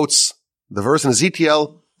 quotes the verse in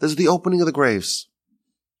Ezekiel, this is the opening of the graves.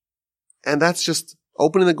 And that's just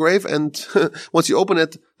opening the grave. And once you open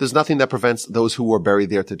it, there's nothing that prevents those who were buried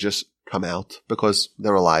there to just come out because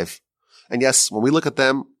they're alive. And yes, when we look at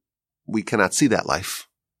them, we cannot see that life.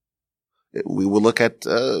 We will look at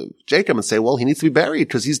Jacob and say, well, he needs to be buried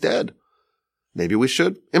because he's dead. Maybe we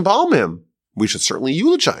should embalm him. We should certainly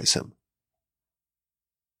eulogize him.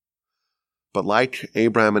 But like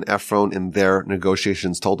Abraham and Ephron in their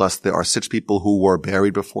negotiations told us, there are 6 people who were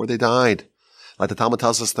buried before they died. Like the Talmud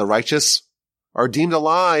tells us, the righteous are deemed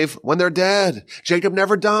alive when they're dead. Jacob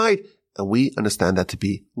never died. And we understand that to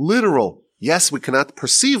be literal. Yes, we cannot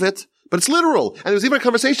perceive it, but it's literal. And there was even a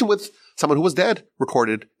conversation with someone who was dead,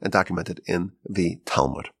 recorded and documented in the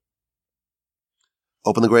Talmud.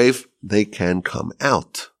 Open the grave, they can come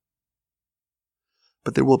out.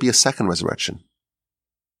 But there will be a second resurrection.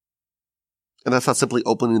 And that's not simply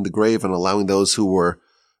opening the grave and allowing those who were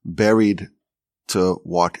buried to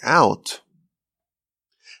walk out.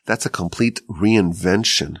 That's a complete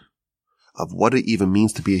reinvention of what it even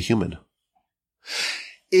means to be a human.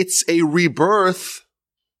 It's a rebirth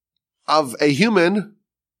of a human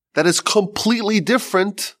that is completely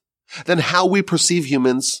different than how we perceive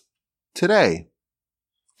humans today.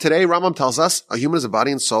 Today, Rambam tells us a human is a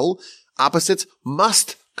body and soul. Opposites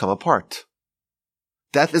must come apart.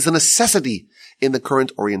 Death is a necessity in the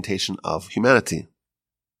current orientation of humanity.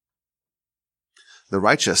 The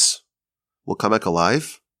righteous will come back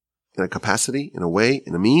alive in a capacity, in a way,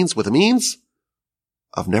 in a means, with a means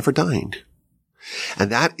of never dying.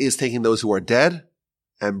 And that is taking those who are dead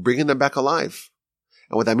and bringing them back alive.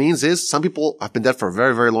 And what that means is some people have been dead for a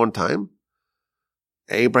very, very long time.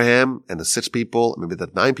 Abraham and the 6 people, maybe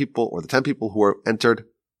the 9 people or the 10 people who were entered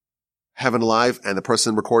heaven alive, and the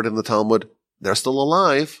person recorded in the Talmud, they're still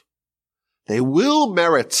alive. They will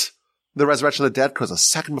merit the resurrection of the dead because a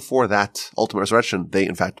second before that ultimate resurrection, they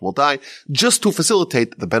in fact will die just to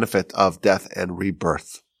facilitate the benefit of death and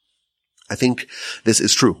rebirth. I think this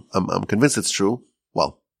is true. I'm convinced it's true.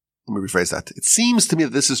 Well, let me rephrase that. It seems to me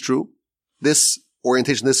that this is true. This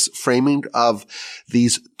orientation, this framing of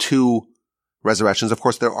these 2 resurrections. Of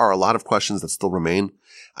course, there are a lot of questions that still remain.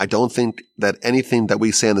 I don't think that anything that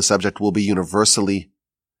we say on the subject will be universally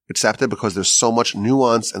accepted because there's so much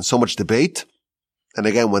nuance and so much debate. And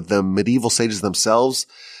again, when the medieval sages themselves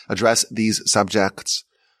address these subjects,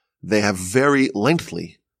 they have very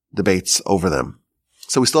lengthy debates over them.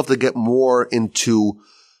 So we still have to get more into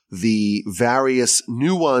the various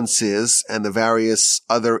nuances and the various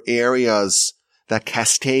other areas that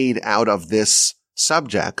cascade out of this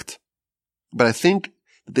subject. But I think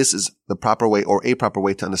this is the proper way or a proper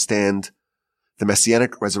way to understand the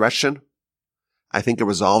Messianic resurrection. I think it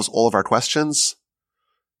resolves all of our questions.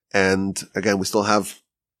 And again, we still have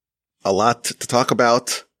a lot to talk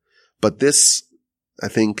about. But this, I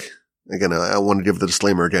think, again, I want to give the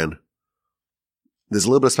disclaimer again. There's a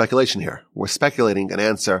little bit of speculation here. We're speculating an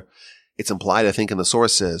answer. It's implied, I think, in the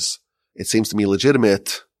sources. It seems to me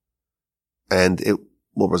legitimate. And it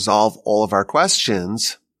will resolve all of our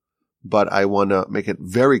questions. But I want to make it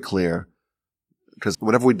very clear, because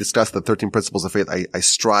whenever we discuss the 13 principles of faith, I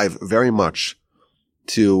strive very much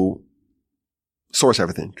to source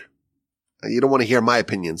everything. You don't want to hear my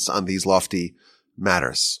opinions on these lofty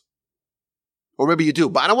matters. Or maybe you do,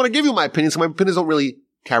 but I don't want to give you my opinions, so my opinions don't really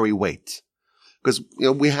carry weight. Because,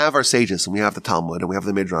 we have our sages, and we have the Talmud, and we have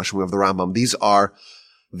the Midrash, and we have the Rambam. These are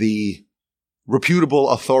the reputable,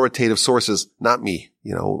 authoritative sources, not me.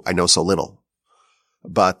 I know so little.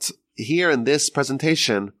 But here in this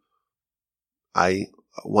presentation, I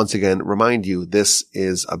once again remind you, this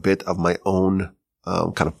is a bit of my own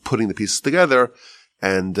kind of putting the pieces together,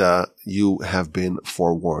 and you have been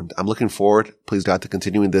forewarned. I'm looking forward, please God, to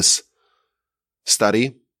continuing this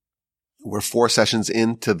study. We're 4 sessions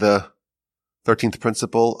into the 13th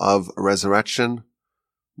principle of resurrection.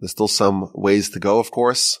 There's still some ways to go, of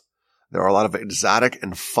course. There are a lot of exotic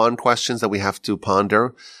and fun questions that we have to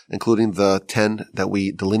ponder, including the 10 that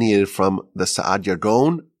we delineated from the Sa'ad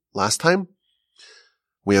Yargon last time.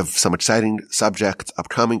 We have some exciting subjects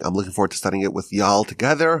upcoming. I'm looking forward to studying it with y'all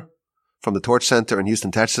together from the Torch Center in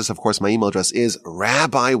Houston, Texas. Of course, my email address is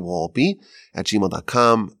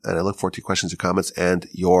rabbiwolbe@gmail.com, and I look forward to your questions, your comments, and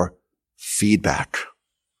your feedback.